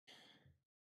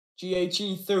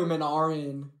GHE Thuman are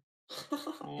in.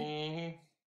 Mhm.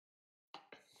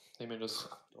 They made us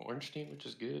the orange team, which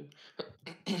is good.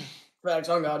 Facts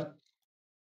on God.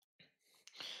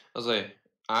 I was like,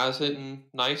 I was hitting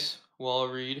nice wall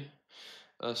read.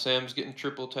 Sam's getting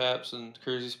triple taps and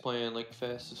Kersey's playing like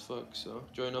fast as fuck. So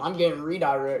join up. I'm getting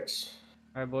redirects.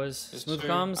 All right, boys. Yes, Smooth sir.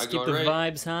 comms. I Keep go the right.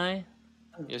 vibes high.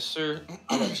 Yes, sir.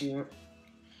 I got you.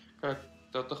 Crack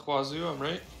Delta Huazu, I'm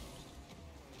right.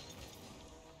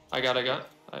 I got.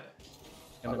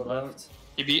 Him I'll and go left.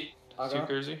 He beat I two got.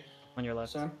 Kersey. On your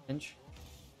left. Sam? Pinch.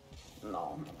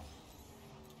 No.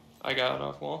 I got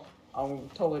off wall. I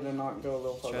totally did not go a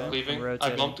little further. Try. Leaving. I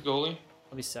Rotating. bumped the goalie.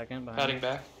 I'll be second behind. Padding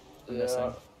back. I'm Yeah.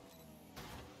 missing.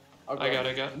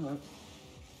 I got.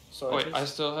 So Oh, wait, I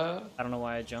still have. I don't know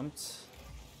why I jumped.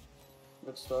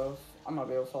 good stuff. I might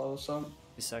be able to follow some.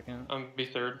 Be second. I'm be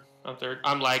third. I'm third.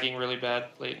 I'm lagging really bad.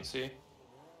 Latency.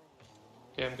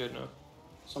 Okay, I'm good now.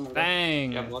 Someone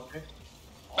Bang! Yeah, I'm lucky.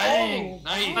 Bang!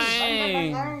 Nice. Bang!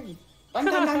 Bang! Bang! Bang!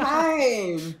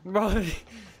 Bang! Bang! Bro,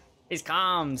 he's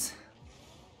comms.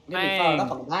 Get me fired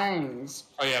up on the bangs.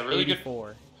 Oh yeah, really good.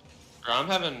 84. Bro, I'm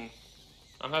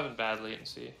having bad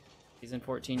latency. He's in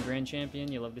 14 grand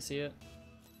champion. You love to see it.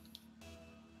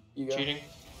 You go. Cheating.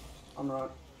 I'm right.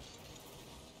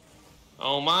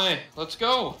 Oh my, let's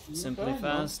go. Simply Okay, man.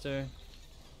 faster.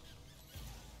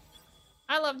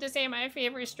 I love to say my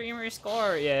favorite streamer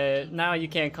score. Yeah, now you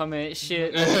can't comment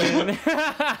shit.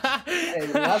 Hey,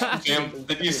 that's Sam,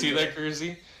 did you see that,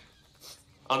 Kersey?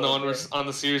 On the one where, on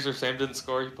the series where Sam didn't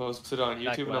score, he posted it on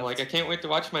Back YouTube, and I'm left. like, I can't wait to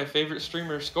watch my favorite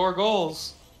streamer score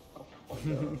goals. Oh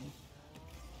my God.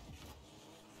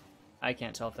 I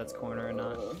can't tell if that's corner or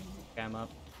not. Okay, I'm up.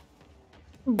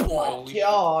 Holy shit.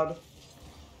 God.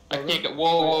 I can't get.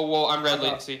 Whoa! I'm red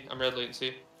latency. I'm red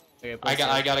latency. Okay, I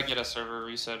play gotta get a server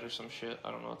reset or some shit.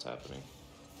 I don't know what's happening.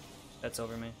 That's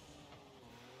over me.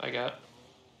 I got.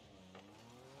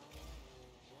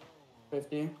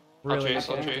 50. Really? chase,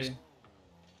 I'll okay. chase.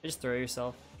 Just throw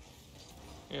yourself.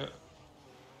 Yeah.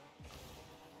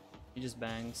 He just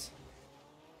bangs.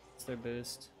 It's their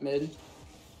boost. Mid.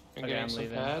 I'm Okay, getting I'm some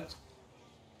leaving. pads.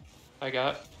 I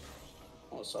got.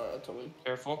 Oh, sorry, I totally.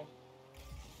 Careful.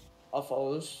 I'll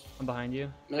follow this. I'm behind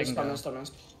you. I Missed, can I go.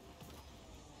 missed.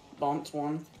 Bumped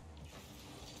one.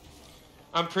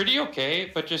 I'm pretty okay,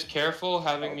 but just careful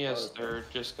having me as third,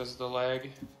 just because of the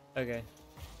lag. Okay,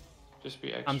 Just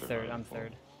be extra. I'm third. I'm mindful.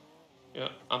 third. Yeah,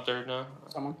 I'm third now.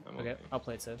 Someone. I'm Okay, I'll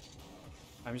play it safe.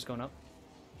 I'm just going up.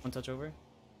 One touch over.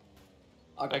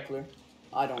 I got clear.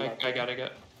 I don't got I clear. gotta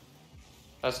get.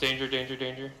 That's danger.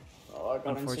 Oh, I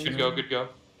got Unfortunate. insane. Good go.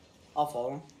 I'll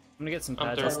follow. I'm gonna get some I'm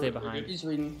pads. third. I'll stay We're behind. He's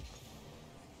reading.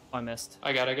 Oh, I missed.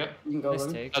 I got. You can go Nice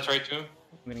then. take. That's right too.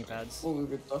 I'm getting pads. Oh,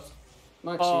 good stuff.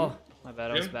 Nice. Oh, my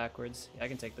bad. I was Him? backwards. Yeah, I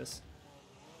can take this.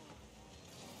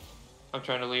 I'm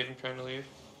trying to leave.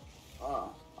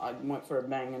 I went for a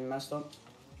bang and messed up.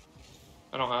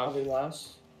 I don't I'll have. be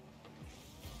last.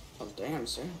 Oh, damn,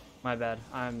 sir. My bad.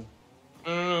 I'm.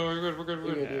 No, we're good.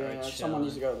 You're good, Yeah, yeah. right, Someone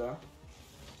needs to go, though.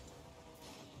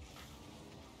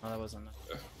 Oh, that wasn't.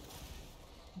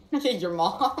 Your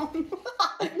mom?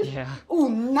 Yeah. Ooh,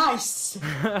 nice!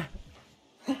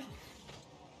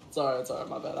 It's alright,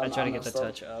 my bad. I try I to get the messed up.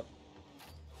 touch up.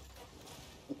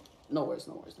 No worries.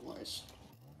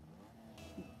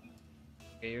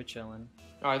 Okay, you're chilling.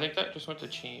 Oh, I think that just went to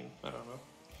Cheem. I don't know.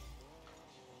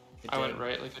 Good I went job.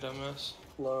 right like a dumbass.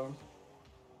 Low.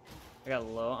 I got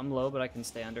low. I'm low, but I can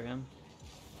stay under him.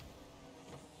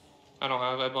 I don't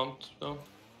have. I bumped though.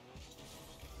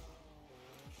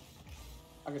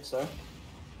 I could say.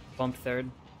 Bump third.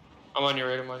 I'm on your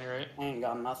right. I ain't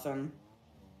got nothing.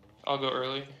 I'll go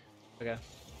early. Okay.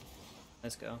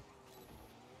 Let's go.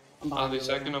 I'm I'll behind be you,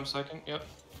 second. Logan. I'm second. Yep.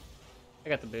 I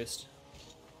got the boost.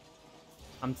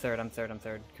 I'm third.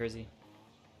 Kersey.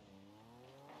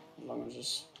 Logan's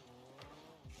just.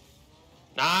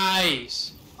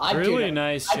 Nice. Really Dude,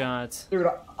 nice shot. Dude,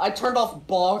 I turned off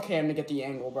ball cam to get the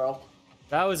angle, bro.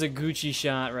 That was a Gucci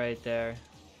shot right there.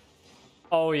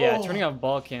 Oh yeah, Oh. turning off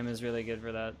ball cam is really good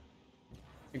for that.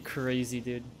 You're crazy,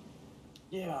 dude.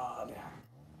 Yeah.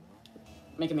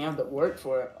 Making me have to work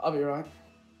for it. I'll be right.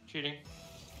 Cheating.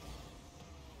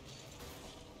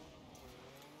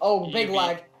 Oh, You big beat-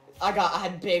 lag. I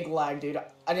had big lag, dude.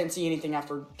 I didn't see anything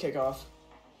after kickoff.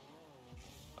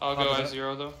 I'll go Okay. at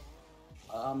 0 though.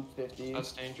 I'm 50.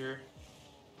 That's danger.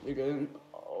 You're good.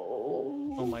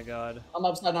 Oh Oh. my god. I'm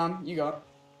upside down. You got.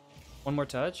 One more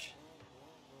touch?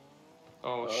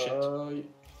 Oh shit.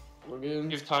 We're good.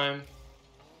 Give time.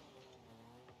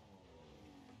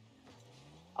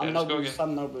 I'm Yeah, no just go boost. again.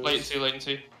 I'm no boost.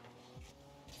 Latency.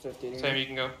 50. Sam, you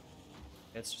can go.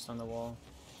 It's just on the wall.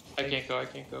 I can't go. I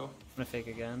can't go. I'm gonna fake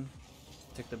again.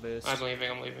 Took the boost. I'm leaving.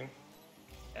 I'm leaving.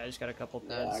 Yeah, I just got a couple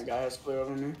Yeah, pads. guy has clear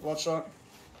over me. Watch out.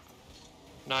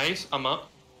 Nice. I'm up.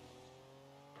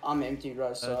 I'm empty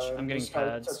right side. I'm getting This guy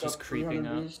pads, took just up creeping 300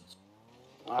 up. boost.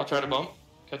 I'll try to bump.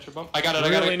 Catch your bump. I got it. I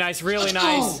got Really it. nice, really Let's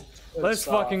nice. go! Good Let's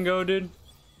stuff. fucking go, dude.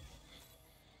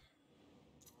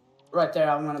 Right there,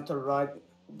 I wanted to ride.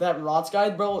 That Rots guy,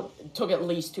 bro, took at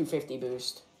least 250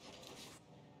 boost.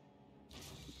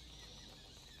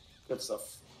 Good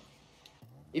stuff.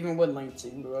 Even with latency,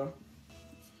 bro.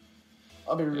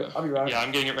 I'll be right. Yeah,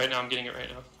 I'm getting it right now. I'm getting it right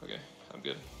now. Okay, I'm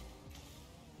good.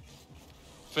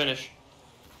 Finish.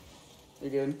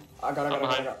 You're good. I got.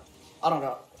 behind. I don't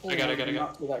got. I got it.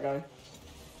 Not to that guy.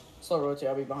 Slow rotate.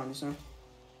 I'll be behind you soon.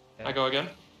 Okay. I go again.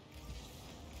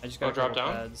 I just got a drop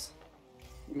couple down. pads.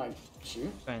 You might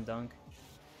shoot. Try and dunk.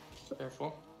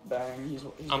 Careful. Bang. He's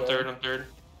I'm dead. third. I'm third.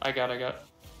 I got. Got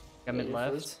Yeah, mid you're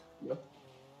left. first. Yeah.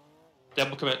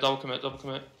 Double commit. Double commit. Double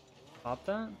commit. Pop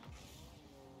that.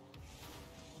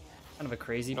 Kind of a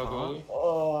crazy No pop. goalie.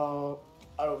 Oh.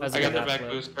 I don't. That's I a got good their half back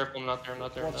flip. boost. Careful. I'm not there. I'm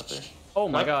not there. I'm not there. Oh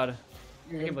my Huh? god. I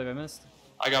You're can't good. believe I missed.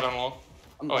 I got on wall.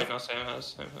 I'm Oh wait, left. no. Sam has.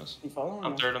 Sam has. You following?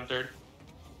 I'm third. I'm third.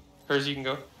 Hers, you can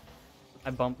go.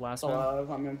 I bumped last one. Alive.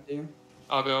 I'm empty.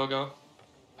 I'll go. I'll go.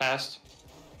 Passed.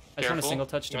 I just want a Careful. single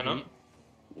touch to Went up. beat.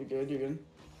 You're good. You're good.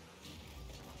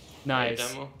 Nice.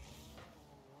 Hey, demo.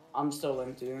 I'm still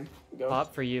empty. Go.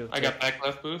 Pop for you. I got back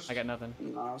left boost. I got nothing.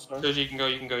 Nah, sorry. Hers, you can go.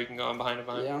 You can go. You can go. I'm behind. I'm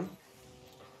behind. Yeah.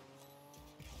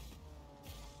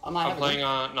 I might I'm have playing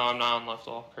on. No, I'm not on left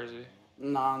wall. Crazy.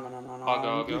 Nah.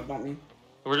 I'll go. Bump me.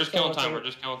 We're just Slow killing time. rotate. We're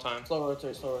just killing time. Slow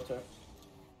rotate. Slow rotate.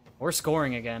 We're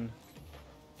scoring again.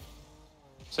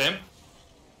 Sam. That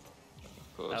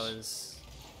Close. was.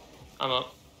 I'm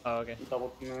up. Oh, okay. Double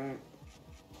commit.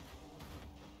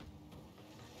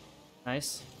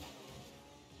 Nice.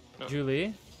 No.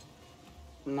 Julie.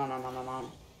 No. I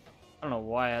don't know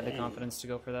why I had the Dang. confidence to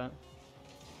go for that.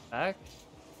 Back?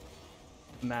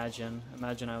 Imagine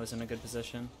I was in a good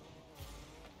position.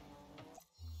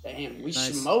 Damn, we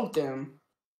Nice. smoked him.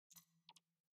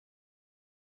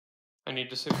 I need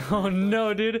to save. Oh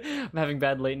no, dude. I'm having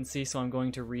bad latency, so I'm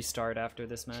going to restart after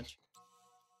this match.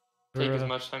 Take as Bruh.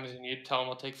 much time as you need. Tell him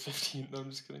I'll take 15. No, I'm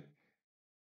just kidding.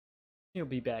 He'll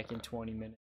be back in 20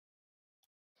 minutes.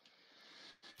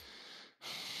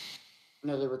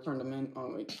 No, they returned him in.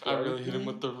 Oh wait. I really hit him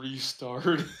with the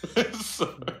restart.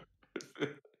 Sorry.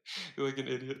 You're like an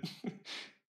idiot.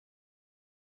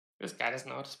 This guy doesn't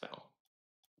know how to spell.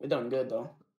 We're done good though.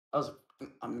 That was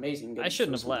amazing. I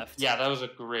shouldn't have left. Yeah, that was a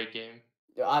great game.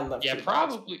 Yeah, I left. Yeah, too.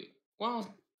 probably.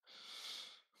 Well,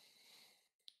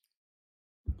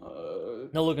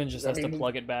 No, Logan just I has to mean-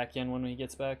 plug it back in when he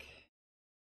gets back.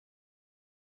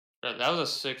 that was a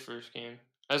sick first game.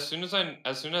 As soon as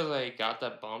I got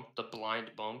that bump, the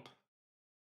blind bump,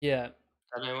 Yeah.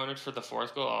 and I wanted for the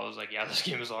fourth goal, I was like, yeah, this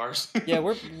game is ours. Yeah,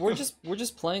 we're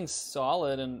just playing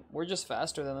solid and we're just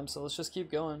faster than them, so let's just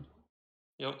keep going.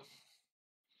 Yep.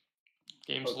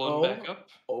 Game's Oh, loading back up.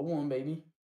 0-1, baby.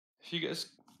 If you guys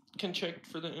can check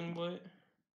for the invite.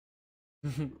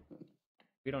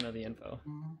 We don't know the info.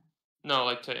 No,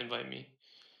 like to invite me.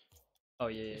 Oh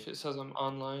yeah. If it says I'm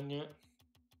online yet.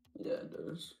 Yeah, it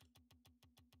does.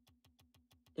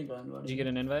 I think I invited Did you get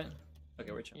an invite? Okay,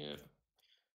 we're chilling. Yeah.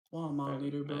 Wow, my Private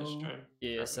leader, bro. match time.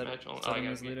 Yeah, Private set match only. set I him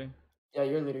got as me. leader. Yeah,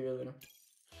 you're leader. You're leader.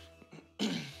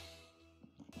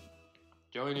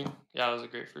 Joining. Yeah, that was a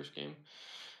great first game.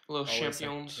 A little Always a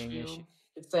champions king-ish. field.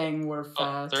 It's saying we're Oh,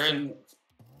 fast. they're in.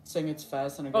 Saying it's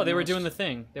fast and. Oh, they were doing the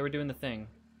thing.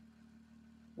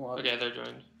 What? Okay, they're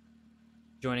joined.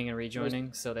 Joining and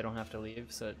rejoining, so they don't have to leave.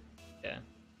 So, yeah.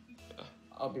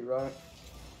 I'll be right.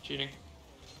 Cheating.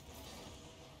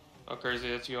 Oh, crazy.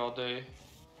 That's you all day.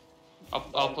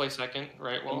 I'll play second,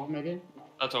 right? Well, Well, maybe.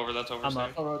 that's over. That's over, I'm Sam.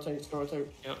 up. I'll rotate.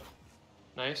 Yep.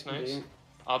 Nice, nice. Yeah.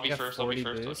 I'll be got first. I'll be 40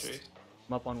 first. I'll boost. chase.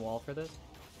 I'm up on wall for this.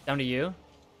 Down to you.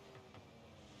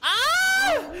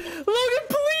 Ah! Logan,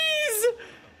 please!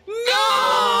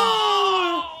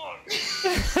 No!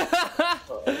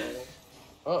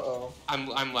 Uh-oh.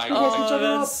 I'm lagging. Oh, Oh, Shut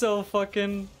up. that's so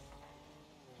fucking.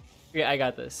 Yeah, I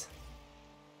got this.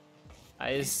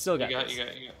 I still got You got. this. You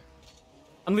got.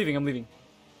 I'm leaving.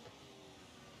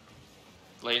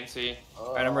 Latency.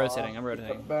 Alright, I'm rotating.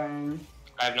 Bang.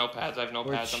 I have no pads. I have no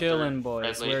We're pads. I'm chilling, third. boys.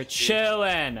 Red We're latency.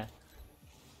 chilling.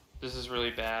 This is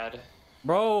really bad.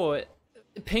 Bro,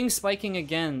 ping spiking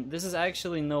again. This is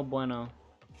actually no bueno.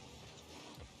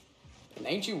 And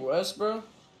ain't you West, bro?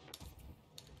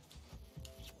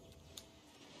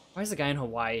 Why does the guy in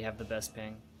Hawaii have the best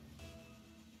ping?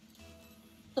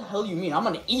 What the hell you mean? I'm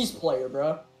an East player,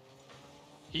 bro.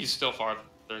 He's still far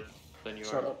there than you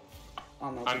Shut are. up. I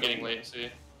don't know. I'm getting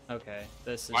latency. Okay,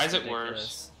 this is Why is it ridiculous.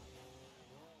 worse?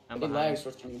 I'm It behind. lags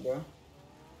for me, bro.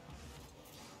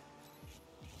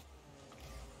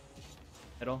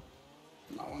 Middle.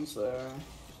 No one's there.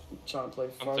 I'm trying to play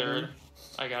I'm farther. third.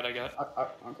 I got.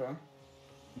 Okay.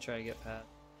 I'm trying to get Pat.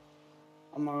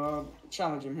 I'm gonna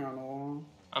challenge him here on the wall.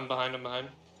 I'm behind.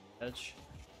 Edge.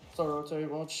 So rotate,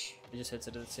 watch. He just hits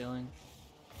it to the ceiling.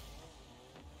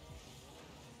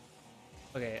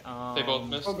 Okay, They both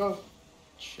missed. Go.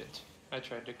 Shit. I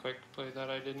tried to quick play that.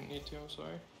 I didn't need to. I'm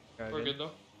sorry. Very We're good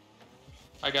though.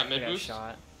 I got I mid got boost.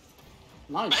 shot.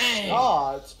 Nice Bang!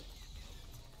 shot.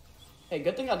 Hey,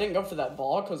 good thing I didn't go for that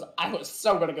ball, because I was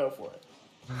so gonna go for it.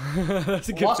 That's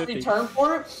a good Watch me 50. turn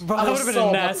for it. Bro, I that would was have been so a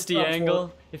about to nasty turn for angle.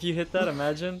 it. If you hit that,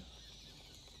 imagine.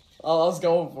 Oh, I was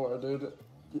going for it, dude.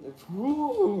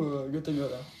 Ooh, good thing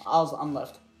that I'm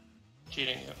left.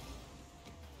 Cheating.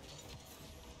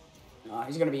 Yeah.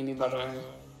 He's gonna beat me by I'm the not way. gonna-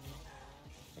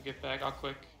 I'll get back. I'll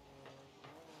quick.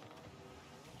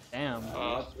 Damn.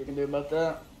 Nothing we can do about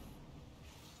that.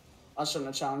 I shouldn't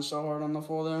have challenged so hard on the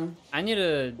full there. I need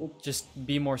to just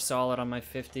be more solid on my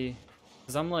 50.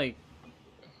 Because I'm like,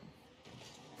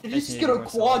 Did I you just just need get to a be more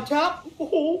quad tap?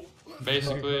 Oh.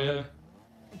 Basically,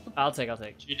 I'll take.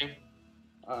 cheating.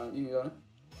 You got it.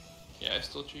 Yeah, I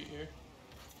still cheat here.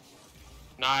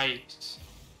 Nice.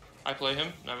 I play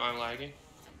him. I'm lagging.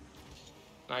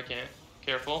 I can't.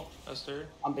 Careful. That's third.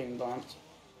 I'm being bumped.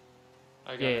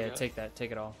 I got yeah, it. take that.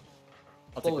 Take it all.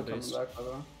 I'll Fully take the coming boost. back, by the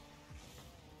way.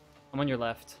 I'm on your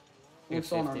left. Big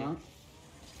What's on or 50. not?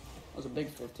 That was a big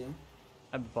 50.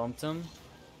 I bumped him.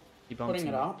 He bumped Putting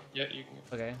me. it out. Yeah, you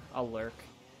can. Okay, I'll lurk.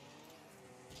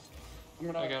 I'm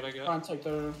gonna I got. try and take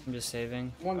the I'm just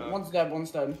saving. one's dead,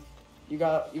 one's dead. You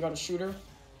got a shooter?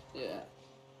 Yeah.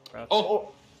 Rough.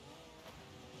 Oh!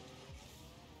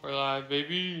 We're live,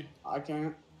 baby. I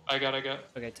can't. I got.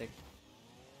 Okay, take.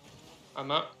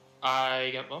 I'm up. I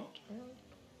got bumped.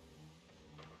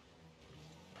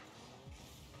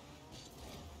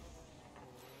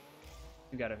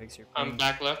 You gotta fix your I'm ping.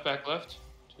 back left.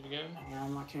 Do it again.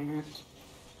 Damn, I can't.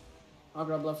 I'll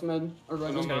grab left mid or right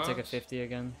I'm I'm mid. just gonna take a Nice. 50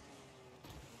 again.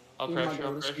 I'll You might pressure. be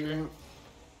I'll able to pressure. screw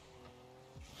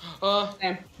it.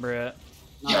 Damn. Bruh.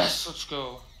 Yes, let's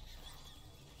go.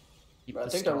 Keep Bro, I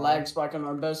the think they're stall. lag spiking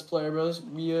our best player, bros.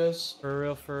 Yes. For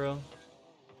real.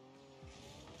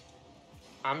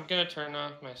 I'm gonna turn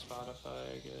off my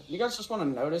Spotify, I guess. You guys just want to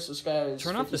notice this guy is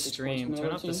Turn off the 56 points stream. from the Turn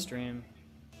other off the team? stream.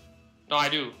 No, I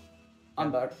do.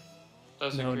 I'm back.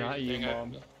 That's No, a not crazy you, thing.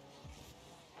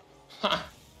 Mom.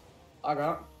 I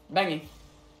got it. Bangy.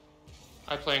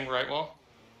 I'm playing right wall.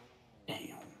 Damn.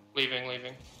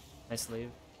 Leaving. Nice leave.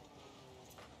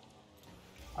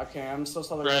 Okay, I'm still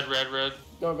solid. Red.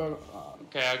 Go.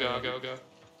 Okay, I'll go. Yeah,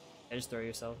 just throw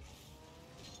yourself.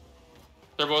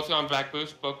 They're both on back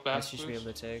boost, both back Nice, you should be boost.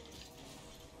 able to take.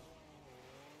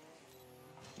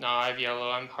 No, I have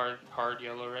yellow. I'm hard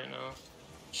yellow right now.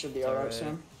 Should be It's alright, alright.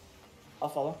 Sam. I'll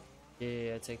follow.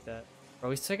 Yeah, take that.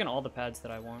 Bro, he's taking all the pads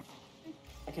that I want.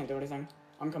 I can't do anything.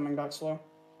 I'm coming back slow.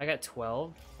 I got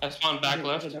 12. I spawned back You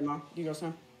left. You go,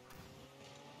 Sam.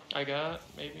 I got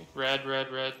maybe red.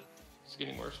 It's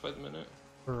getting worse by the minute.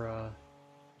 Bruh.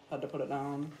 Had to put it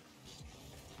down.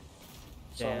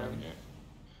 Damn. Sorry. Yeah.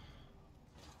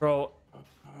 Bro,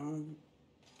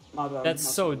 My bad. that's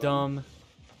Not so bad. dumb.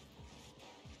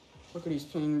 Look at his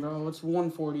ping, bro. It's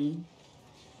 140.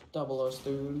 Double us,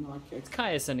 dude. Like, It's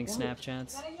Kaya sending What?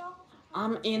 Snapchats.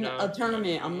 I'm in No, a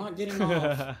tournament. I'm not getting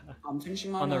off. I'm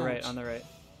finishing my On the match. right, on the right.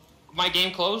 My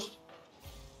game closed.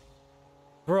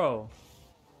 Bro.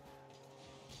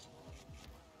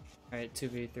 Alright,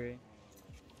 2v3.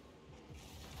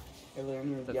 Hey,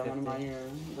 Liam, The you're yelling in my 50. ear.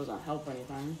 It doesn't help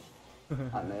anything.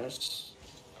 I missed.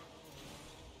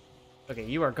 Okay,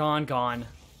 you are gone.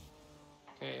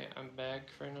 Okay, I'm back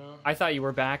for now. I thought you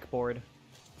were backboard.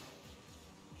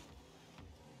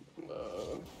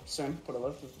 Sam, put it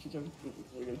left if you can.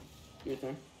 You're good. Do your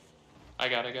thing. I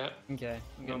got. Okay, I'm No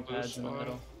getting pads boost in the on.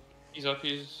 middle. He's up.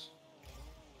 He's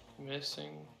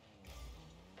missing.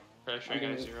 Pressure. I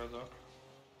got 0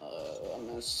 though. I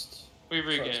missed. We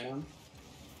First regain. one.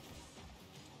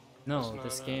 No, It's not,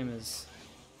 this game is...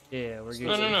 Yeah, we're good.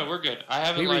 No, we're good. I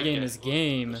haven't We lagged regained yet. this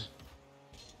game.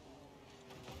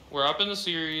 We're up in the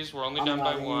series. We're only I'm down by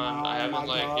lagging 1. now, I oh haven't my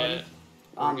lagged God. yet.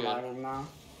 I'm good. lagging now.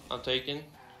 I'm taking. I'm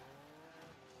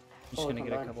just Oh, gonna come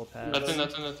get a back. couple pads.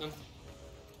 Nothing.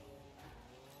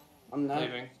 I'm not.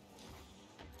 Leaving.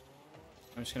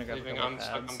 I'm just gonna grab a Leaving. couple I'm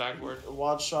stuck. I'm pads. backward.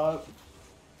 Wad shot.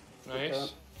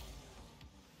 Nice.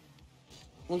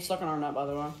 One's stuck in our net, by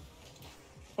the way.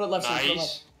 Put it left side. Put it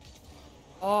Nice.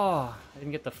 Oh, I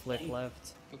didn't get the flick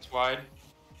left. It's wide.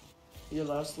 Your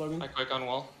last, Logan. I click on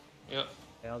wall. Yep.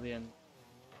 Okay, I'll be in.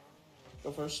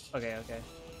 Go first. Okay, okay.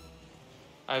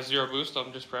 I have 0 boost.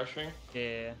 I'm just pressuring.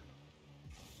 Yeah.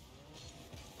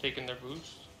 Taking their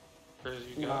boost. Crazy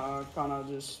you go. Nah, kinda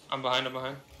just. I'm behind. I'm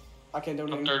behind. I can't do I'm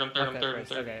anything. third. I'm third. Okay, I'm third. I'm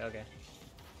first. third. Okay, okay.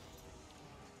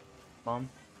 Mom.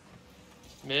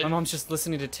 Mid. My mom's just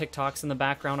listening to TikToks in the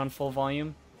background on full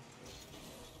volume.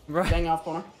 Right. Bang off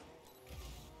corner.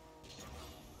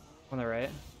 On the right.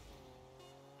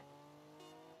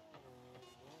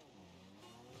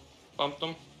 Bumped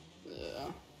them. Yeah.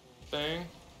 Bang.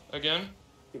 Again.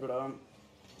 Keep it up.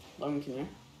 Logan, can you?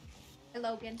 Hey,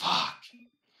 Logan. Fuck.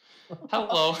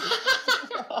 Hello.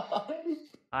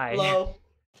 Hi. Hello.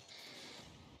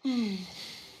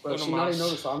 Bro, Uno she not even mas.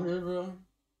 noticed I'm here, bro.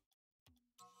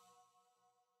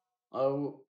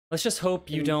 Oh. Let's just hope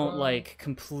you Can you don't try? like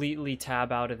completely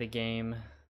tab out of the game.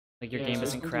 Like your Yeah, game so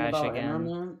doesn't Thinking crash about again.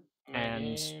 internet? My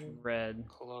And game red.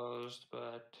 closed,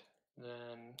 but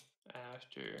then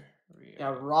after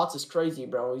Yeah, Rots is crazy,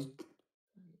 bro. He's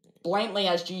blatantly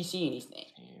has GC in his name.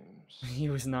 teams. He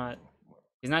was not.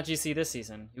 He's not GC this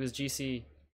season. He was GC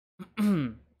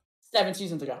 7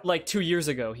 seasons ago. like 2 years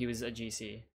ago. He was a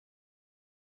GC.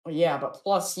 Well, yeah, but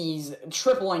plus he's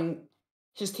tripling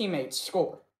his teammates'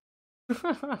 score.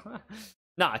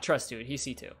 Nah, trust dude. He's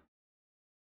C2.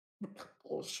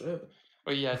 Bullshit.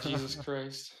 Oh yeah, Jesus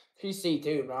Christ. He's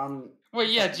C2, bro.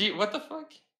 Wait, yeah, what the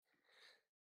fuck?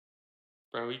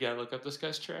 Bro, we gotta look up this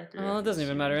guy's tracker. Oh, it doesn't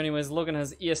even matter. Anyways, Logan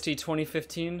has EST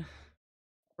 2015,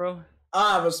 bro.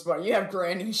 Ah, but smart. You have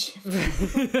granny shit.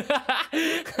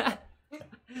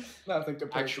 Nothing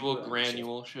compared to Actual granny shit.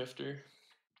 granule shifter.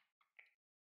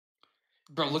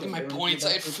 Bro, look at Just my don't points. do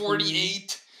I that had for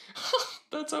 48.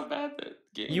 That's how bad that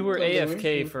game. You were Can't do AFK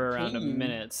anything for around a clean.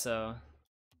 minute, so.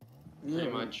 Pretty Yeah,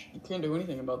 much. You can't do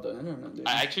anything about the internet, dude.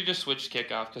 I actually just switched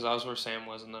kickoff because I was where Sam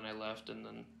was, and then I left, and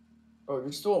then. Bro,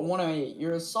 you're still at 108.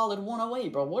 You're a solid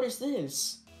 108, bro. What is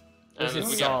this? This and is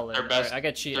we got solid. Their best, Alright, I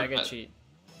got cheat. their I got be- cheat.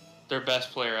 Their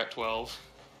best player at 12.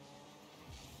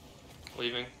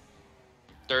 Leaving.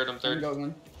 Third, I'm There you third. go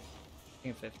again. I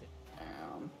think 50.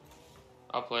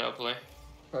 I'll play.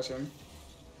 Pressure him.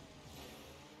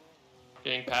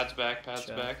 Getting pads back.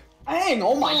 Shot. Dang,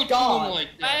 oh my Don't do him god. like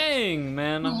that. Bang,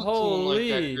 man! Don't do him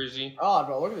Holy! like that, Grizzy. God,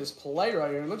 bro, look at this play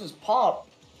right here. Look at this pop.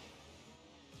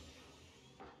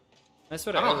 I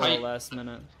swear I to don't know how arrow you- last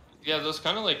minute. Yeah, that was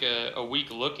kind of like a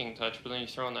weak looking touch, but then you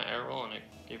throw in the arrow and it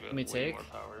gave it Let me way take. more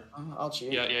power. I'll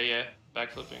cheat. Yeah.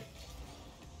 Backflipping.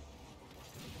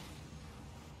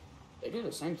 They do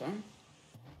the same thing.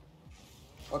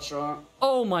 Watch shot.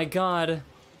 Oh my god!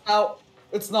 Out.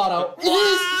 It's not out. It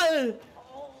is!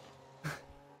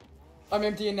 I'm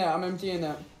emptying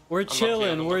that. We're lucky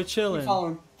chilling. I'm We're lucky.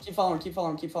 chilling. Keep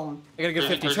following. I gotta get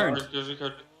 50 turned.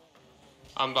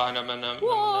 I'm behind. I'm in.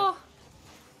 Whoa.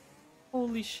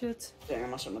 Holy shit!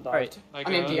 Damn, I shouldn't have Alright. dived. I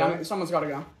I'm empty. got Someone's gotta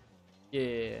go.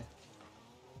 Yeah.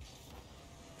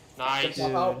 Nice.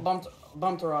 Dude. Out.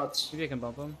 Bumped the rods. Maybe I can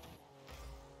bump him.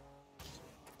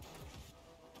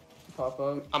 Pop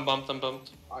up. I'm bumped.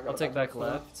 I'll take back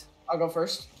left. I'll go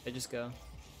first. I just go.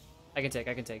 I can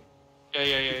take.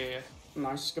 Yeah.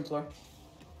 Nice, good play.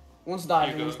 One's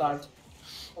dived. You One's go. dived.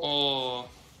 Oh.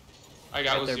 I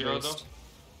got Right with there, 0 boost. though.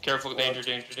 Careful.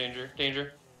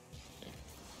 Danger.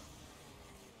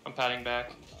 I'm padding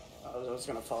back. I was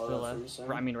gonna follow To the that for you, left.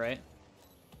 Sam. I mean right.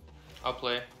 I'll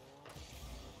play.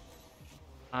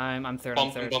 I'm third.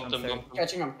 Bumped I'm him, third. bumped I'm him, third.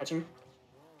 bumped him. I'm catching.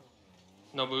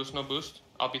 No boost.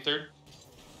 I'll be third.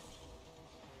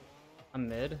 I'm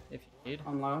mid if you need.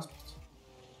 I'm last.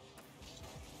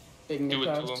 Big Do mid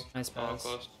it to pass. him. Nice Oh, pass.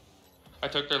 close. I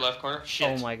took their left corner. Shit.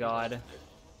 Oh my god.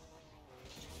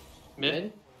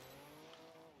 Mid?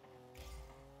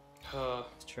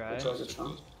 Let's try. Good try.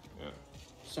 Yeah.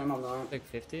 Sam, I'm right. Take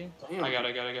 50. Damn. I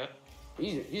got.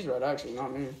 He's right, actually,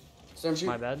 not me. Sam, shoot.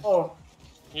 My bad. Oh,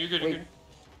 You're good. Wait.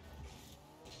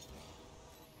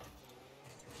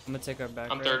 I'm gonna take our back.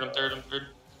 I'm right. third.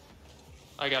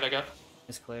 I got.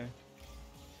 It's clear.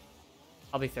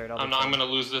 I'll be third. I'm gonna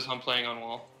lose this. I'm playing on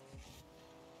wall.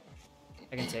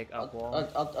 I can take up wall.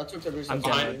 I took the I'm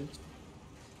behind.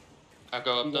 I'll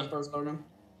go You up go then. first, Logan.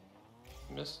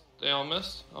 Miss. They all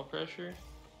missed. I'll pressure.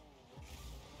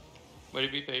 Way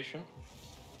to be patient.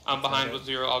 I'm behind okay. with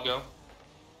 0. I'll go.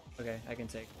 Okay, I can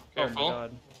take. Careful. Oh my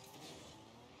god.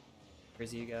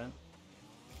 Crazy you got.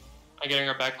 I'm getting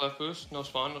our back left boost. No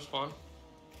spawn.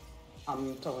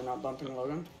 I'm totally not bumping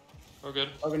Logan. We're good.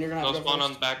 Logan, you're gonna No have to go spawn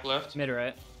first. on back left. Mid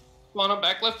right. Spawn on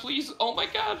back left, please. Oh my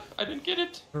god. I didn't get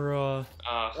it. Bruh.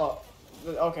 Oh,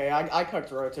 Okay, I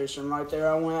cooked rotation right there.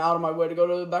 I went out of my way to go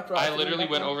to the back right. I literally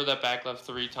went over that back left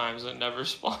 3 times and it never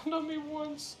spawned on me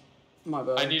once. My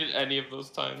bad. I needed any of those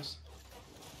times.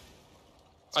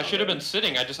 I my should have bad. been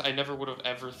sitting. I never would have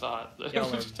ever thought that.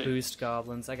 Y'all are boost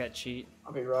goblins. I got cheat.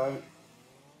 I'll be right.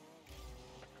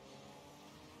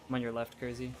 I'm on your left,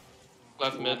 Crazy.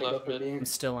 Left mid, left mid. I'm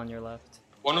still on your left.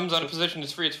 One of them's out of position.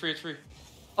 It's free. It's free. It's free.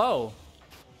 Oh.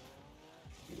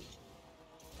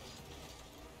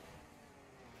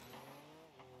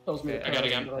 Tells me Okay, to I got pass,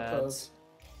 again. but I Pads. pass.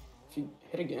 If you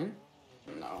hit again?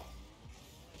 No.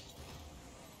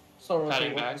 So Padding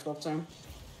rotate back. stuff, Sam.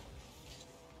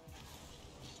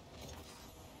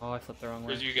 Oh, I flipped the wrong way.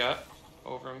 Where's you got?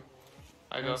 Over him.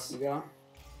 I go. Nice. You got?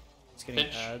 Just getting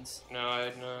Pinch. pads. No, I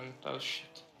had none. That was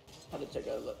shit. Had to take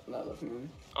that left moon.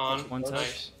 On. One touch.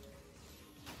 Nice.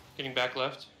 Getting back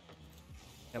left.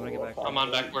 Yeah, I'm gonna get back. Oh, I'm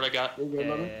on backboard. I got. You're Yeah, good, yeah,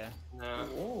 buddy? yeah.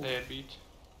 No, Ooh. they had beat.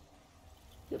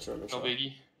 Good shot, good No shot.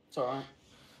 biggie. It's alright.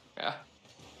 Yeah.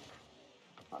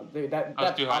 Dude, that I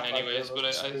was too hot top right anyways, there but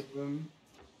was I- stupid.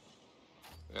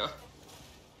 Yeah.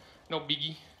 No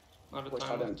biggie. Not a Wish I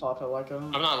time. didn't top it like a.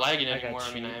 I'm not lagging I got anymore.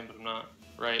 I mean, I cheat. am, but I'm not.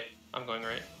 Right. I'm going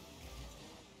right.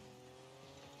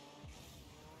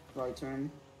 Right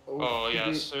turn. Oh, you yes,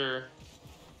 do- sir.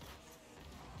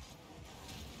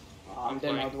 I'm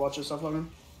dead now. Watch yourself, Logan.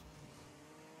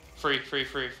 Free.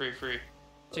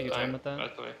 Take your time with that. By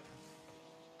the way.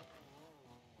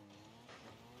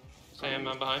 Sam,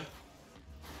 I'm behind.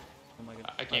 Oh my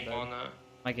god. I can't my go bad. on that.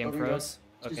 My game Logan, go. froze.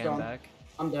 She's Okay, I'm gone. back.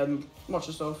 I'm dead. Watch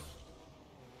yourself.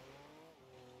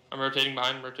 I'm rotating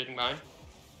behind.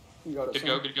 You got it. Good Sam.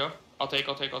 go, good go. I'll take.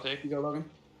 You go, Logan.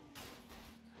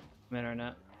 I'm in our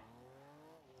net.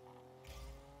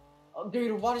 Oh,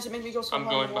 dude, why does it make me go so I'm high?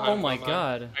 going on the behind. Oh my behind.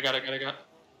 god. I got it.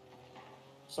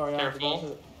 Sorry, Careful. I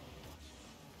forgot to-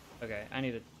 Okay, I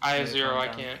need to. I have need to 0. calm I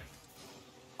down. can't.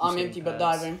 I'm hitting empty but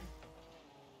pads. diving.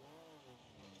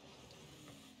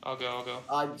 I'll go.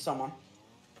 Someone.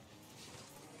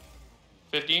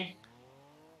 15.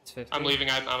 It's 50. I'm leaving.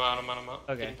 I'm out.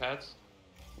 Okay. Getting pads.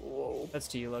 Whoa. That's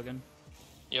to you, Logan.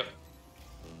 Yep.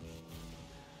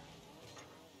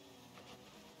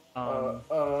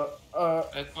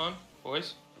 That's on,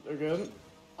 boys. They're good.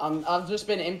 I've just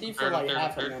been empty for Third, like third,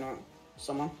 half a third. minute.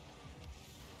 Someone.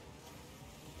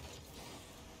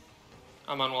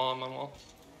 I'm on wall.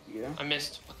 Yeah. I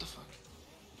missed. What the fuck?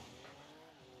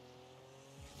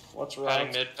 What's Padding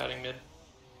right? mid. I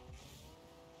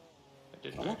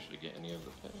didn't Come on. actually get any of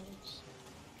the pads.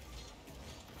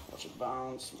 Watch it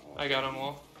bounce. I got on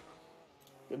wall.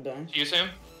 Good day. Do you, Sam?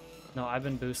 No, I've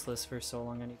been boostless for so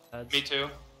long. I need pads. Me too.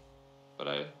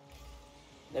 But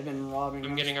They've been robbing.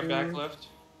 I'm us, getting our dude. back left.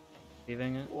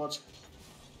 Leaving it. Watch.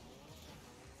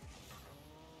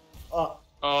 Oh.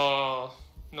 Oh,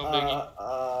 no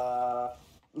biggie.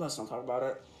 Let's not talk about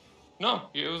it. No,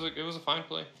 it was a fine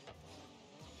play.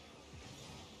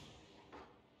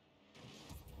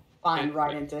 Fine, Good,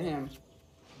 right good. into him.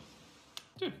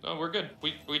 Dude, no, we're good.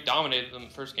 We dominated them the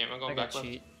first game. I'm I going got back left.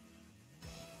 cheat.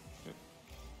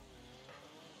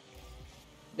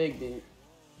 Big beat.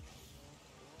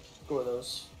 Score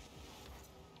those.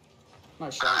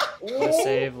 Nice shot. Good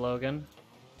save, Logan.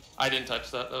 I didn't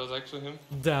touch that. That was actually him.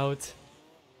 Doubt.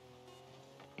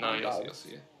 No, Oh, you'll see. God. You'll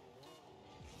see.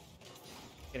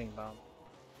 Getting bombed.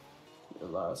 Your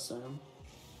last Sam.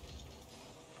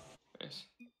 Nice.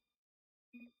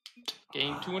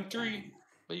 Game 2 and 3,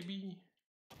 baby.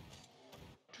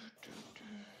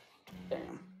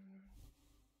 Damn.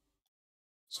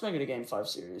 Let's make it a game 5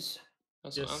 series.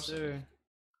 That's what I'm Yes, saying. sir.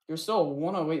 You're still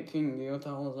 108 ping, dude. What the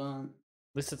hell is that?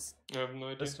 At least it's I have no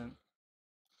idea. distant.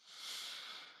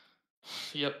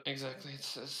 Yep, exactly.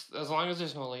 It's as long as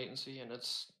there's no latency and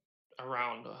it's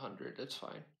around 100, it's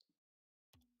fine.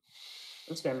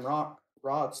 This game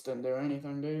rots didn't do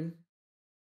anything, dude.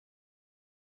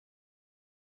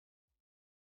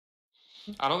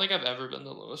 I don't think I've ever been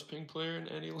the lowest ping player in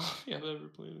any lobby I've ever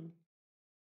played in.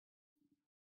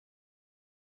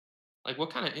 Like,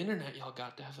 what kind of internet y'all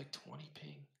got to have like 20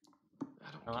 ping?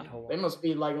 I don't Not get it. whole. They must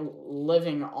be like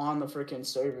living on the freaking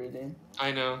server, dude.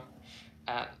 I know.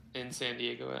 In San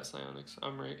Diego at Psionics.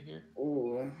 I'm right here.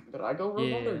 Ooh, did I go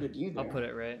remote or Yeah, did you? I'll There? put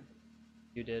it right.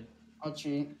 You did. I'll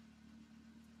cheat.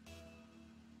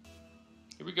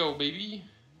 Here we go, baby.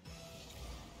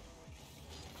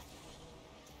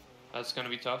 That's gonna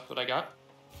be tough, but I got.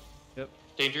 Yep.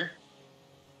 Danger.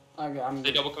 I'm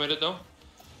They double committed though.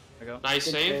 There we go. Nice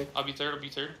Good save. save. I'll be third.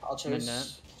 I'll I'm in chase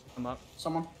net. I'm up.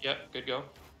 someone. Yep, good go.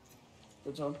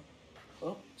 Good job.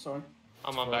 Oh, sorry.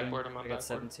 I'm on Floating. backboard. I'm on I got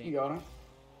backboard. You 17. got it.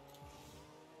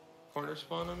 Corner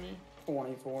spawn on me.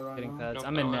 24 right Getting now. pads. Nope,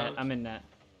 I'm I in don't net. have- I'm in net.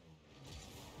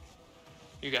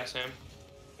 You got Sam.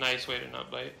 Nice way to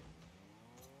not bite.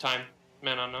 Time.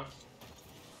 Man on no.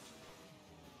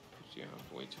 Yeah,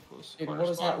 I'm way too close. Dude, Corner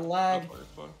what is spawn. that lag? No corner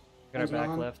spawn. Got our One's back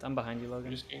on. left. I'm behind you, I'm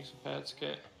Logan. just getting some pads,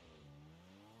 okay.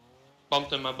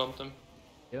 Bumped him, I bumped him.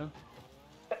 Yeah.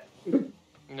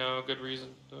 No, good reason,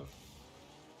 though.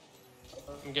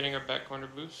 I'm getting our back corner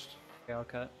boost. Okay, I'll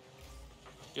cut.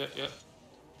 Yep, yep.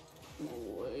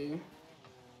 No way.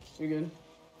 You good?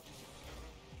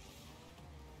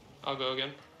 I'll go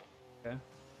again. Okay.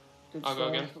 Good I'll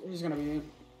go stuff. again. He's gonna be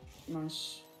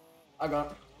nice. I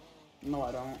got. No,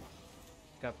 I don't.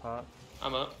 Got pop.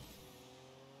 I'm up.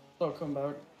 They'll come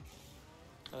back.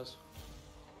 As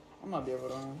I might be able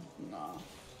to.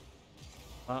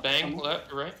 Nah. bang,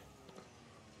 left or right.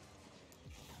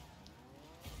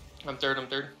 I'm third, I'm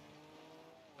third.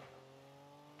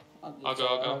 I'll go,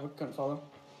 I'll go. I couldn't follow.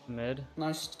 Mid.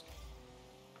 Nice.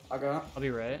 I got. I'll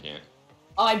be right. Can't.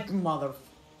 I mother.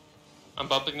 I'm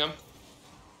bumping them.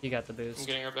 You got the I'm boost.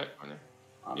 getting our back corner.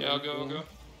 I'm Yeah, I'll go, I'll go.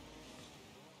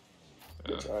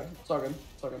 Good try. It's all good.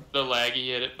 It's all good. The laggy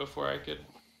hit it before I could.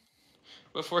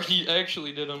 Before he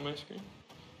actually did on my screen.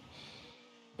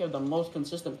 You have the most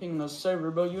consistent ping in the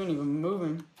server, bro. You ain't even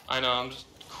moving. I know, I'm just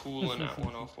cooling at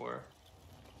 104.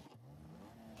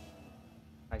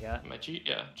 I got. Am I cheat?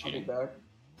 Yeah, I'll be cheating. back.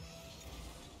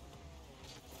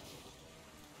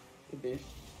 Could be.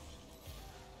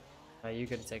 You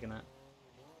could have taken that.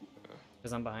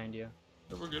 Because I'm behind you.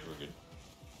 No, we're good, we're good.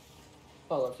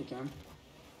 Follow if you can.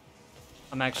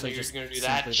 I'm I actually knew you just were gonna do simply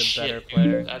that the shit, better dude.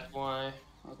 player. That's why.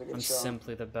 That was a good I'm shot.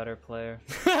 simply the better player.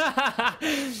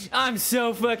 I'm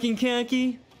so fucking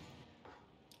cocky.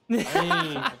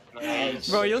 Nice.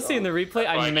 Bro, you'll see in the replay,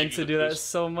 That's why I I meant gave to you the do that boost.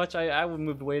 so much. I would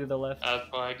move way to the left. That's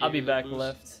why I gave I'll be you the back boost.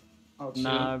 left. Oh,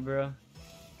 Nah, bro.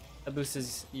 That boost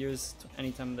is yours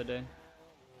any time of the day.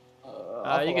 I'll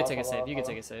You follow, could take a I'll save. follow, You could I'll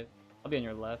take a save. I'll be on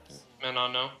your left. Man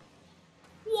on no.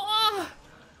 follow.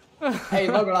 Hey,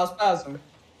 Logan, I was passing.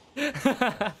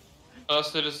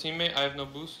 Us did his teammate. I have no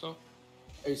boost though.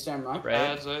 Are you Sam, right? Right.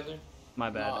 Ads either. My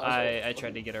bad. No, I I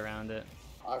tried to get around it.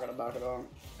 I gotta back it up.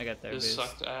 I got their This boost.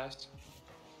 sucked ass.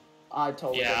 I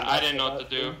totally Yeah, I didn't know what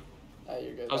to do. Hey,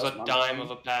 you're good. That was That's a my dime bad.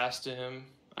 of a pass to him.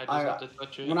 I just had to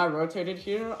touch it. When I rotated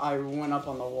here, I went up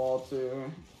on the wall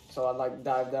too. So I like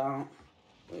dived down.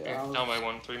 Yeah, Down by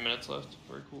 1, 3 minutes left.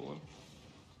 Very cool one.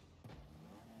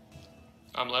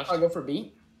 I'm left. I'll go for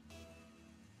B.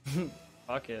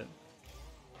 Fuck it.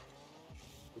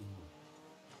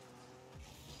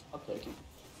 I'll take it.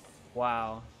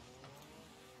 Wow.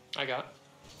 I got.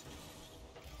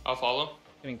 I'll follow.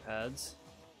 Getting pads.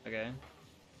 Okay.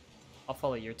 I'll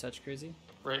follow your touch, Crazy.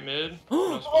 Right mid.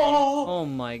 No spawn. Oh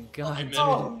my god, Right dude. mid.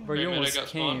 Bro, Right you mid, I almost got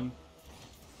spawn. came.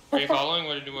 Are you following?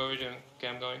 What are we doing? Okay,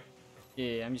 I'm going.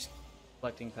 Yeah, I'm just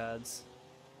collecting pads.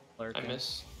 I Lurking.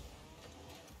 miss.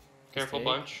 Careful Stay.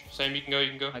 bunch. Sam, you can go, you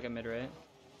can go. I got mid right.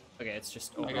 Okay, it's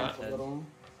just I over got- my A head. little.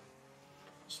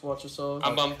 Just watch yourself.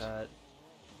 I'm bumped. Cut.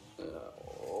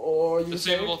 Or you It's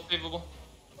save. savable, savable.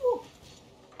 Ooh.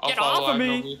 I'll Get follow, off of I have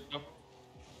me! no boost, no.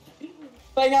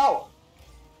 Bang out!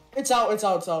 It's out, it's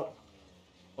out, it's out.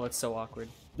 Oh, it's so awkward.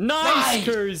 Nice, Nice!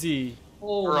 Kersey!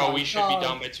 Oh Bro, my we should God. be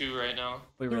down by 2 right now.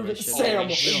 We really Dude, should. Sam,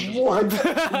 Holy what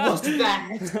was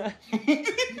that?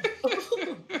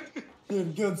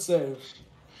 Good save.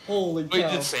 Holy Wait,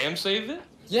 cow. did Sam save it?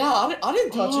 Yeah, I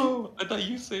didn't touch Oh, I thought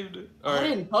you saved it. it. I Alright.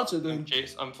 didn't touch it, I'm dude.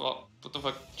 Chase. What the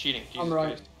fuck? Cheating. Jesus I'm right.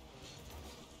 Christ.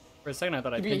 For a second, I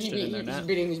thought I pinched it in their He's net.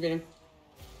 beating, he's beating.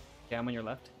 Okay, I'm on your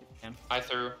left. If you can. I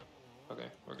threw. Okay,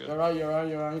 we're good. You're right, you're right,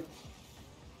 you're right.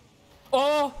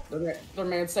 Oh! Their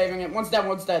man saving it. One's dead,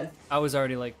 one's dead. I was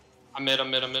already like, I'm mid, I'm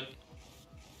mid, I'm mid.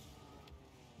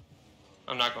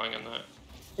 I'm not going on that.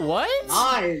 what?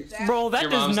 Nice. Bro, that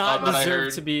Your does mom's not thought that I deserve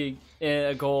heard. to be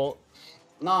a goal.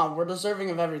 Nah, we're deserving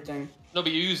of everything. No,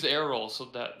 but you used air roll, so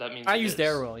that means I it used is.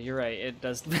 air roll. You're right. It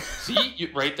does. See,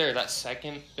 right there, that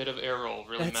second bit of air roll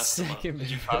really That messed them up. second 'Cause bit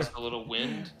You of caused air a little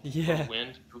wind. Yeah. A little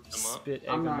wind pooped them up. Spit egg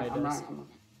I'm on not, my I'm desk. not, I'm not.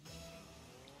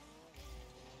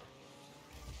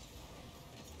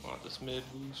 Want this mid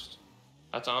boost.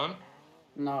 That's on.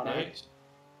 No, no. Nice.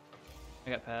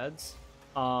 I got pads.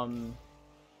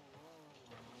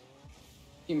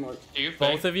 Teamwork. Do you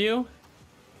Both of you?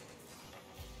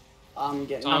 I'm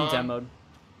getting. Um, I'm demoed.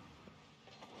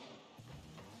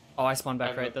 Oh, I spawned I back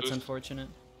have no right. That's boost. unfortunate.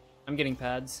 I'm getting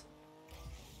pads.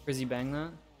 Frizzy bang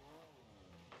that.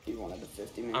 He wanted the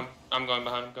 50, man. I'm going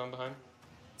behind. I'm going behind.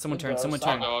 Someone Good turn. go, Someone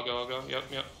stop. I'll turn. go. I'll go. Yep,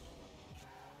 yep.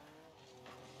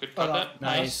 Good Hold cut on. that.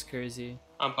 Nice, Kersey.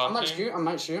 I'm I might bumping. shoot, I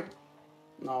might shoot.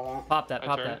 No, I won't. Pop that. I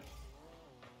Pop turned. that.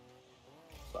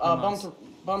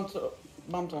 Bump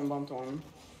to him.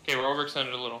 Okay, we're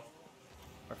overextended a little.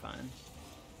 We're fine.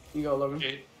 You go, Logan.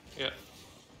 Okay. Yeah.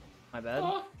 My bad.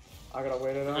 Oh, I gotta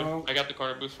wait it okay. out. I got the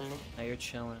corner boost from him. Now you're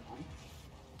chilling.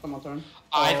 Come on, turn.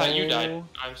 I thought you died. Oh,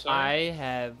 I'm sorry. I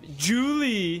have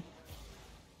Julie.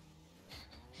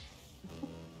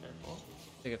 Careful.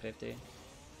 Take a 50.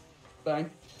 Bang.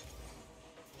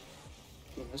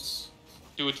 Yes.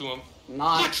 Do it to him.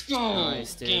 Nice. Let's go!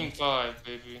 Nice, dude. Game 5,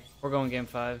 baby. We're going game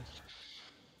 5.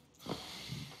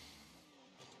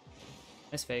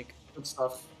 Nice fake. Good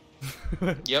stuff.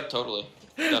 Yep, totally.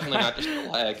 Definitely not just a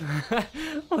lag.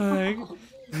 Like...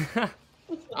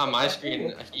 On my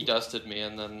screen, he dusted me,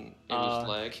 and then it was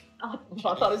lag. I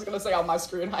thought he was gonna say on my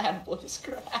screen I had voice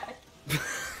crack.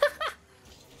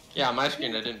 Yeah, on my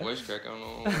screen, I didn't voice crack. I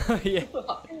don't know Yeah. Don't know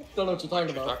what you're what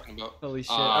talking you're about. talking about. Holy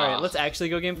shit. Alright, let's actually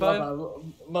go game 5.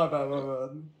 My bad.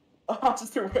 I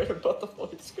just worried about the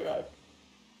voice crack.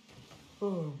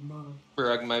 Oh my.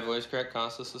 Brag, my voice crack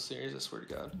cost us a series, I swear to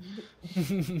God.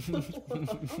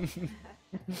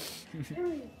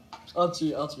 I'll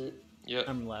cheat. Yep.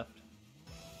 I'm left.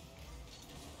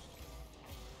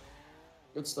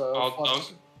 Good stuff. I'll Fuck.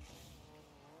 dunk.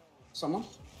 Someone?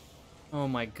 Oh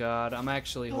my god, I'm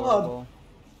actually God. horrible.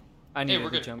 I Hey, needed we're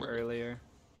to good, jump we're good. earlier.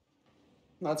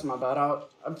 That's my bad. I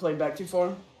played back too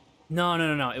far.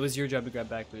 No. It was your job to grab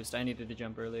back boost. I needed to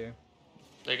jump earlier.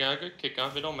 They got a good kick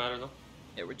off. It don't matter though.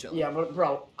 Yeah, we're chilling. Yeah, but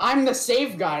bro, I'm the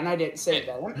save guy and I didn't save Hey,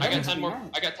 that. I got 10 more.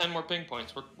 I got 10 more ping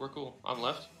points. We're cool. I'm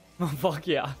left. Fuck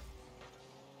yeah.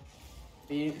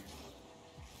 Beat.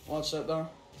 Watch that though.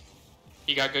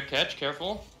 He got good catch.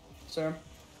 Careful. Sam.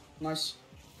 Nice.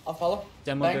 I'll follow.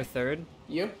 Demo Bang. go third.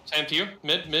 You? Sam to you.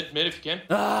 Mid if you can.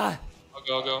 Ah!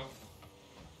 I'll go.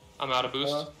 I'm out of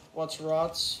boost. Watch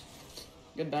rots.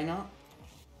 Good bang out.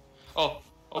 Oh.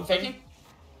 I'm Okay. faking.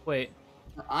 Wait.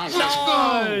 I'm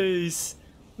Nice!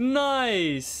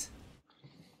 Nice!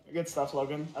 Good stuff,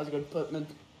 Logan. That was a good put mid.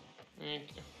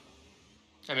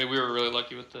 I mean, we were really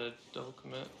lucky with the double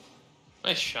commit.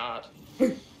 Nice shot.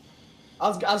 I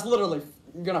was literally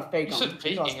gonna fake You him. said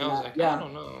faking. I was like, yeah. I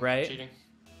don't know. Right?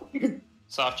 Cheating.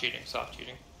 Soft cheating.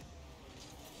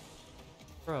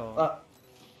 Bro.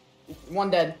 One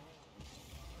dead.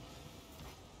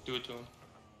 Do it to him.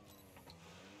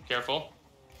 Careful.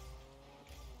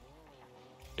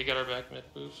 They got our back mid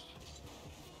boost.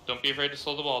 Don't be afraid to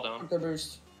slow the ball down. Good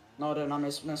boost. No, I didn't. I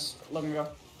miss. Let me go.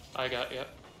 I got, yeah.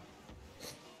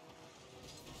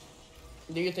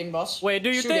 Do your thing, boss. Wait, do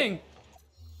your Shoot thing! it.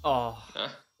 Oh. I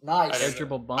Nice. didn't- Air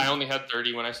triple bump. I only had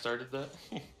 30 when I started that.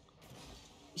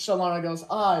 Shalana goes,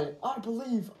 I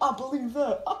believe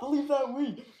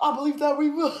that we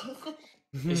will.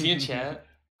 Is he in chat?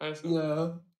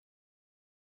 Yeah.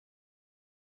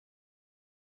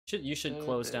 You should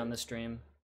close down the stream.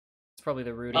 It's probably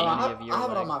the root I of any have of your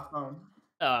it on like... my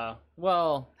phone.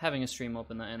 Well, having a stream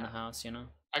open in the house, you know?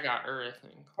 I got her, I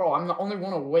think. Bro, I'm the only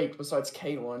one awake besides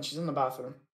Caitlin. She's in the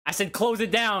bathroom. I said close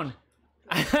it down!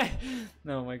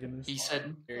 No, my goodness. He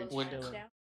said When-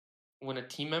 when a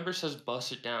team member says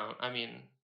bust it down, I mean,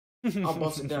 I'll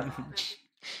bust it down.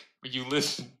 you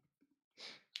listen.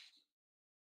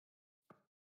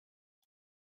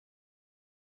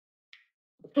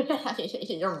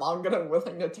 Your mom gonna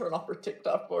willing to turn off her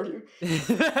TikTok for you? It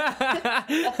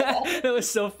was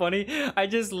so funny. I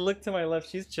just looked to my left.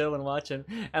 She's chilling, watching,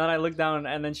 and then I look down,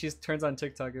 and then she turns on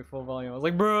TikTok at full volume. I was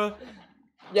like, "Bruh."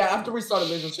 Yeah, after we started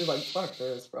losing, she was like, "Fuck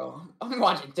this, bro. I'm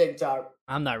watching TikTok."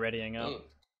 I'm not readying up.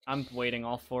 I'm waiting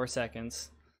all 4 seconds.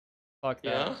 Fuck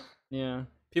that. Yeah? Yeah.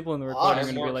 People in the recording are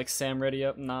Honestly. gonna be like, "Sam, ready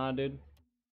up?" Nah, dude.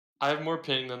 I have more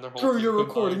ping than their whole Screw team your combined.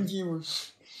 recording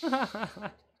viewers.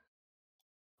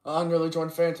 I'm really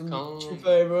joined Phantom Come. to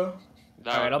favor.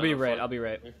 That All right, would've I'll be been a right. fun- I'll be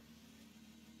right.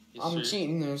 Yes, I'm sir.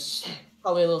 cheating this.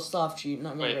 Probably a little soft cheating,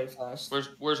 not going Wait, very fast.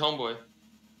 Where's homeboy?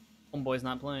 Homeboy's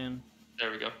not playing. There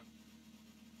we go.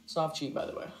 Soft cheat, by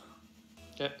the way.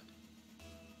 Okay.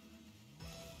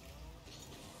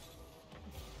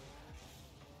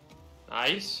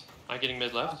 Nice. I'm getting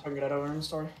mid I left. can get that over in the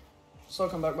story. Slow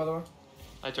comeback, by the way.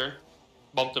 I turn.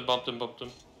 Bumped him.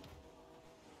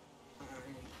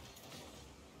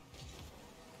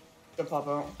 Good pop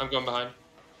out. I'm going behind.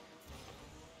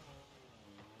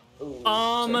 Ooh, shit.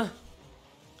 I'm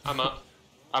up.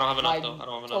 I don't have enough I though. I don't have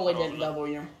enough. totally I don't have didn't enough. double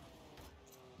you.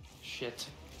 Shit.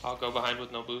 I'll go behind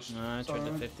with no boost. No, I tried to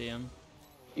Sorry. 50 him.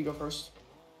 You go first.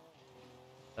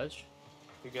 Touch.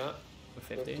 You got? With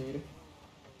 50. Dude.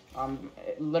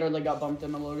 It literally got bumped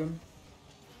into Logan.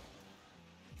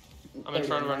 I'm in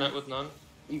front of our net with none.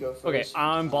 You go first. Okay,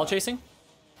 I'm ball chasing.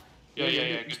 Yeah.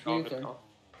 Yeah, Good do call. your Good thing. call.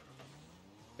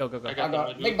 Go. I I got got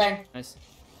the mid big boost. bang. Nice.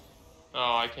 Oh,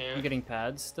 I I'm can't. getting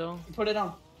pads still. Put it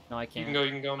on. No, I You can't.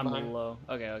 can go. I'm I'm behind. low.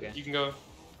 Okay. You can go.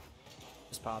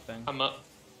 Just popping. I'm up.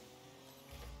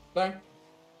 Bang.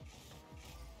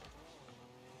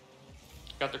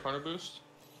 Got the corner boost.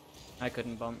 I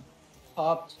couldn't bump.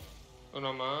 Popped.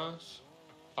 Uno mas.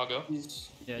 I'll go. He's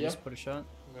Yeah, just put a shot.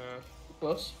 Nah.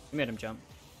 close. You made him jump.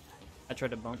 I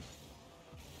tried to bump.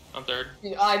 I'm third.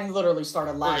 I literally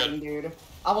started good. lagging, dude.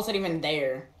 I wasn't even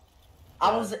there.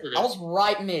 I was good.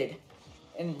 right mid,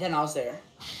 and then I was there.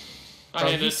 I Bro,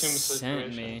 handed he it to him.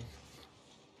 sent me.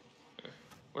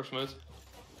 We're smooth.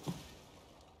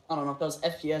 I don't know if that was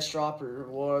FPS drop or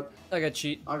what. I got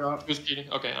cheat. I got. Who's cheating?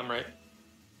 Okay, I'm right.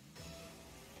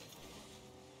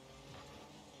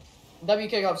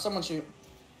 WK up. Someone shoot.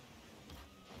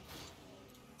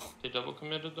 They double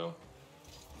committed though.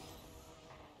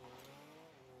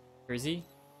 Crazy.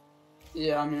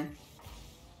 Yeah, I'm here.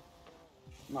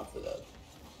 Not for that.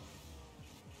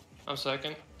 I'm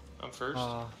second. I'm first.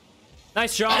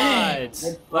 Nice shot! Good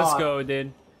Let's shot. go,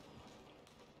 dude.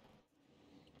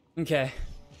 Okay.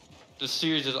 The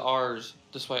series is ours,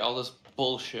 despite all this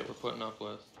bullshit we're putting up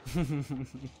with.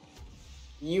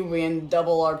 You win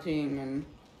double RPing and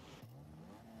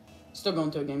still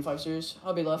going to a game 5 series.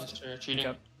 I'll be left. Mr. Cheating.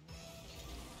 Yep.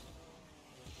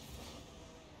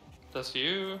 That's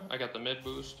you. I got the mid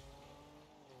boost.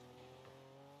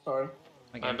 Sorry.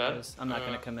 My My game bad. close. I'm not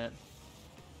gonna commit.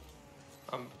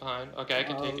 I'm behind. Okay, I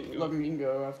can take it. Let me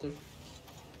go after.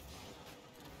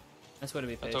 That's what to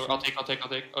be That's patient. over. I'll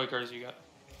take. Oh, Curtis, you got.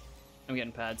 I'm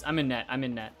getting pads. I'm in net. I'm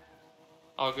in net.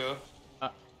 I'll go. I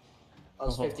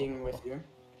was 15 with you.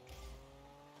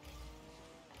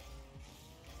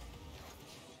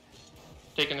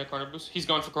 Taking the corner boost. He's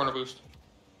going for corner boost.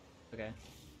 Okay.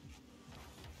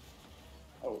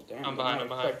 Oh damn. I'm behind.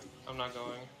 I'm not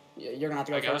going. Yeah, you're gonna have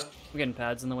to go I got first. it. I'm getting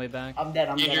pads on the way back. I'm dead.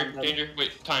 I'm dead. Danger, I'm dead. danger.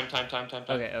 Wait, time.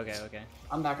 Okay.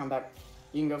 I'm back. I'm back.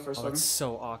 You can go first. Oh, Logan. that's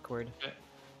so awkward.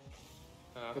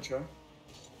 Good try.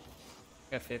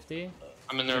 Got 50.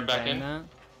 I'm in there Can back bang in. that.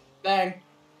 Bang.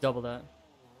 Double that.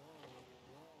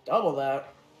 Double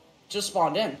that. Just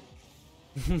spawned in.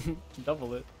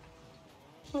 Double it.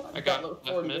 I got left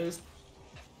left mid. boost.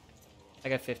 I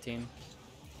got 15.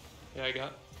 Yeah, I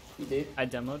got. You did. I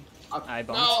demoed. I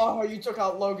bumped. No, you took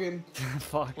out Logan.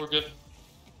 Fuck. We're good.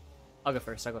 I'll go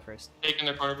first. Taking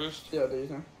the corner boost. Yeah, there you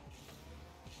go.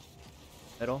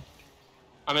 Middle.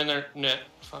 I'm in there. Net.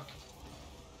 Fuck.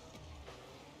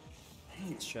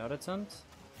 Shout attempt.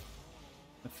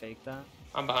 I'm gonna fake that.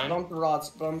 I'm behind. Bump the rods.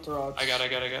 Bump the rods. I got.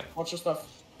 Watch your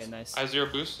stuff. Okay, nice. I have zero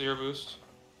boost.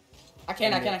 I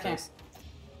can't. I'm good first.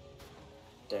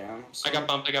 Damn. I got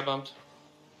bumped.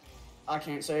 I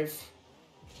can't save.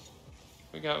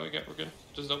 We're good.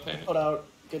 Just don't panic. Put out.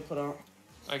 Good put out.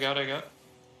 I got.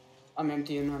 I'm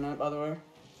emptying on it, by the way.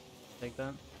 Take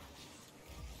that.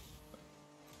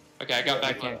 Okay, I got I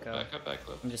back can't left. go. I got back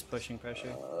left. I'm just pushing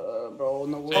pressure. Bro,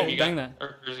 no way. Sam, Oh, you bang got, that.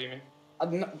 Or Curtis, you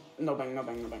mean? No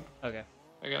bang. Okay.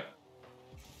 I got.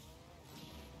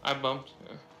 I bumped.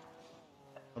 Yeah.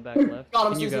 Go back left. God,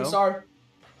 I'm Can you sneezing, go? sorry.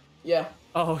 Yeah.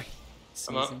 Oh,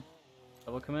 I'm up. sneezing.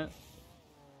 Double commit.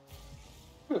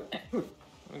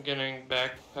 I'm getting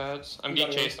back pads. I'm You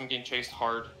getting gotta go. chased. I'm getting chased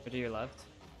hard. Or to your left.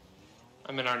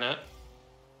 I'm in our net.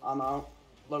 I'm out.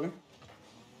 Logan.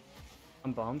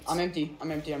 I'm bumped. I'm empty.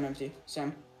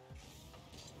 Sam.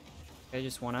 Okay,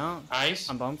 just one out. Nice.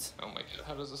 I'm bumped. Oh my god,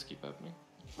 how does this keep happening?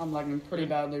 I'm lagging pretty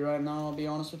badly right now, I'll be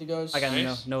honest with you guys. I got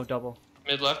Nice. no double.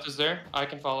 Mid left is there. I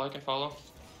can follow.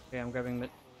 Okay, I'm grabbing mid.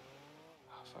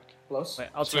 Oh, fuck. Close. Wait,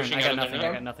 I'll turn. Switching I out got of the nothing. net.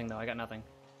 I got nothing though. I got nothing.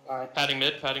 Alright. Padding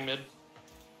mid.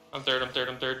 I'm third.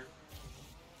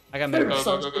 I got mid. Go,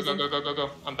 So go, go, go, go, go, go, go.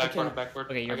 I'm backward. can't- I'm backward.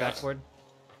 Okay, you're I got it. backward.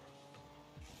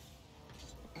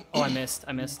 Oh, I missed.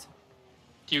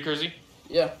 To you, Kersey.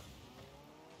 Yeah.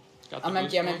 Got the I'm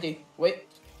boost empty. going. Wait.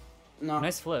 No.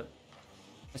 Nice flip.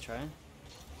 Let's try.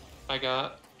 I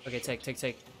got. Okay,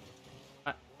 take.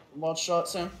 Wild shot,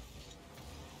 Sam.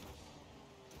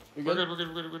 You We're good?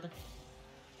 good. We're good.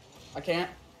 I can't.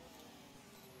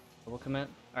 Double commit.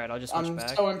 All right, I'll just switch I'm back.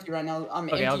 so empty right now. I'm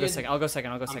Okay, empty. I'll go as- second. I'll go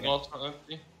second. I'm also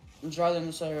empty. I'm driving in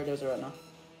the Sahara Desert right now.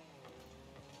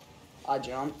 I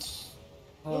jumped.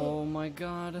 Oh my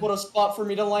god. What a spot for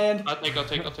me to land. I'll take.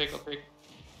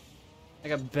 I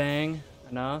got bang.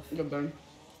 Enough. Good burn.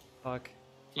 Fuck.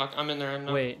 Fuck, I'm in there. I'm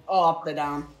not. Wait. Oh, up and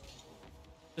down.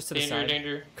 Just to the Danger, side.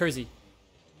 danger. Kersey.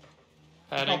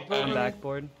 Padding, Oh, I'm padding.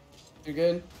 backboard. You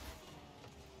good?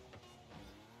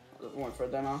 Went for a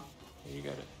demo. You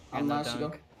got it. I'm no nice to go.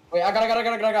 dunk. Wait, I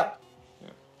got. Yeah.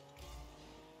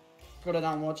 Put it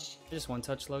down, watch. Just one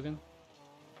touch, Logan.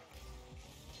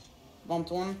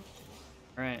 Bumped one.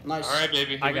 All right. Nice. All right,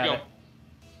 baby. Here I we got go. it.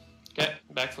 Okay,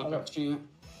 I backflip. got you.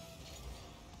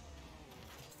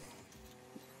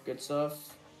 Good. Good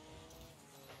stuff.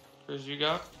 Where's you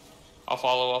go? I'll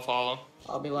follow. I'll follow.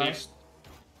 I'll be Leave. last.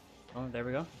 Oh, there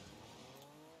we go.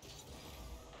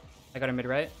 I got a mid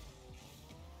right.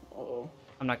 Uh-oh.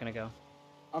 I'm not gonna go.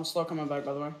 I'm still coming back,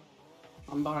 by the way.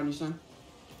 I'm behind you, Sam.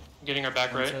 Getting her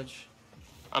back One right. touch.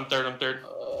 I'm third. I'm third.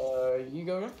 You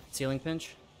go again? Ceiling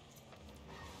pinch.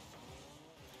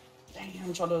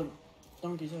 Damn, try to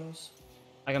dunk his ass.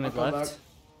 I got mid I'll come left. back.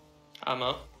 I'm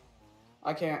up.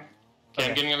 I can't. Okay, Okay.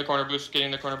 I'm getting in the corner boost.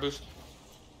 Getting the corner boost.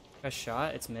 Got a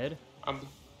shot. It's mid. I'm.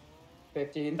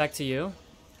 15. Back to you.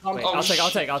 Wait, Oh, I'll take.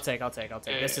 shit.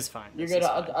 Yeah, this is fine. You're This good. is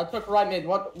fine. I took right mid.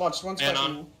 What? Watch, one Man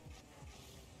second. on.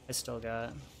 I still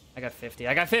got. I got 50.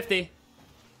 I got 50.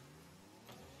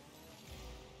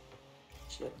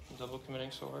 Shit. Double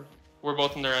committing sword. We're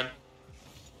both in their end.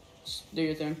 Just do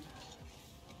your thing.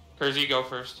 Kersey, go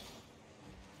first.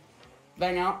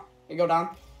 Bang out. You go down.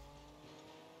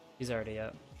 He's already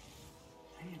up.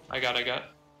 I got.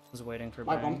 Was waiting for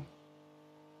My bang. bump.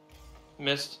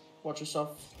 Missed. Watch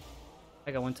yourself.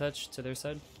 I got one touch to their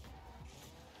side.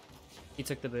 He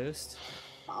took the boost.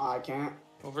 I can't.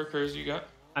 Over Kersey, you got.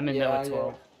 I'm in there with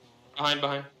 12.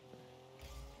 Behind.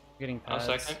 Getting I'll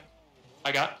pads. second.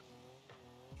 I got.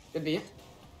 Good beat.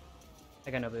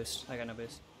 I got no boost. I got no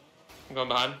boost. I'm going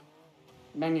behind.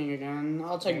 Banging again.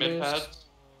 I'll take Mid boost. pad.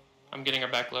 I'm getting her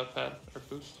back left pad or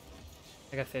boost.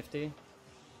 I got 50. You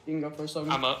can go first,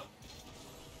 Logan. I'm up.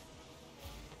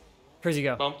 Kersey,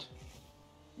 go. Bumped.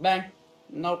 Bang.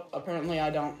 Nope. Apparently I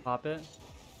don't. Pop it.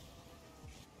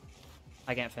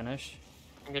 I can't finish.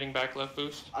 I'm getting back left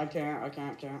boost. I can't.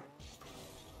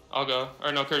 I'll go.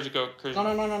 Or no, Kersey, go. Kersey. No.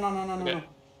 Okay. No.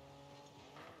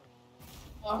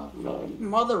 Oh, no.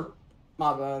 Mother.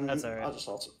 My bad. That's alright. I just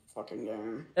lost a fucking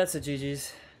game. That's a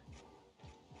GG's.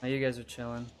 Now you guys are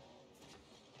chilling.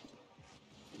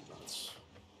 God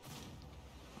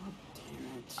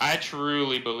damn it. I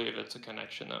truly believe it's a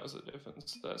connection. That was the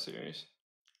difference to that series.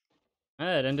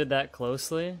 It ended that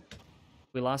closely.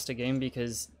 We lost a game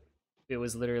because it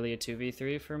was literally a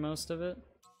 2v3 for most of it.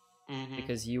 Mm-hmm.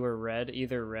 Because you were red,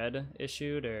 either red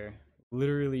issued or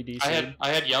literally DC'd. I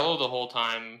had yellow the whole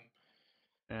time.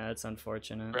 Yeah, that's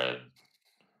unfortunate. Red.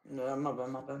 Yeah, my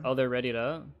bad. Oh, they're ready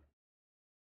to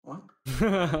What?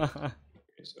 up?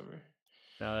 It's over.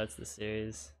 No, that's the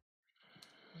series.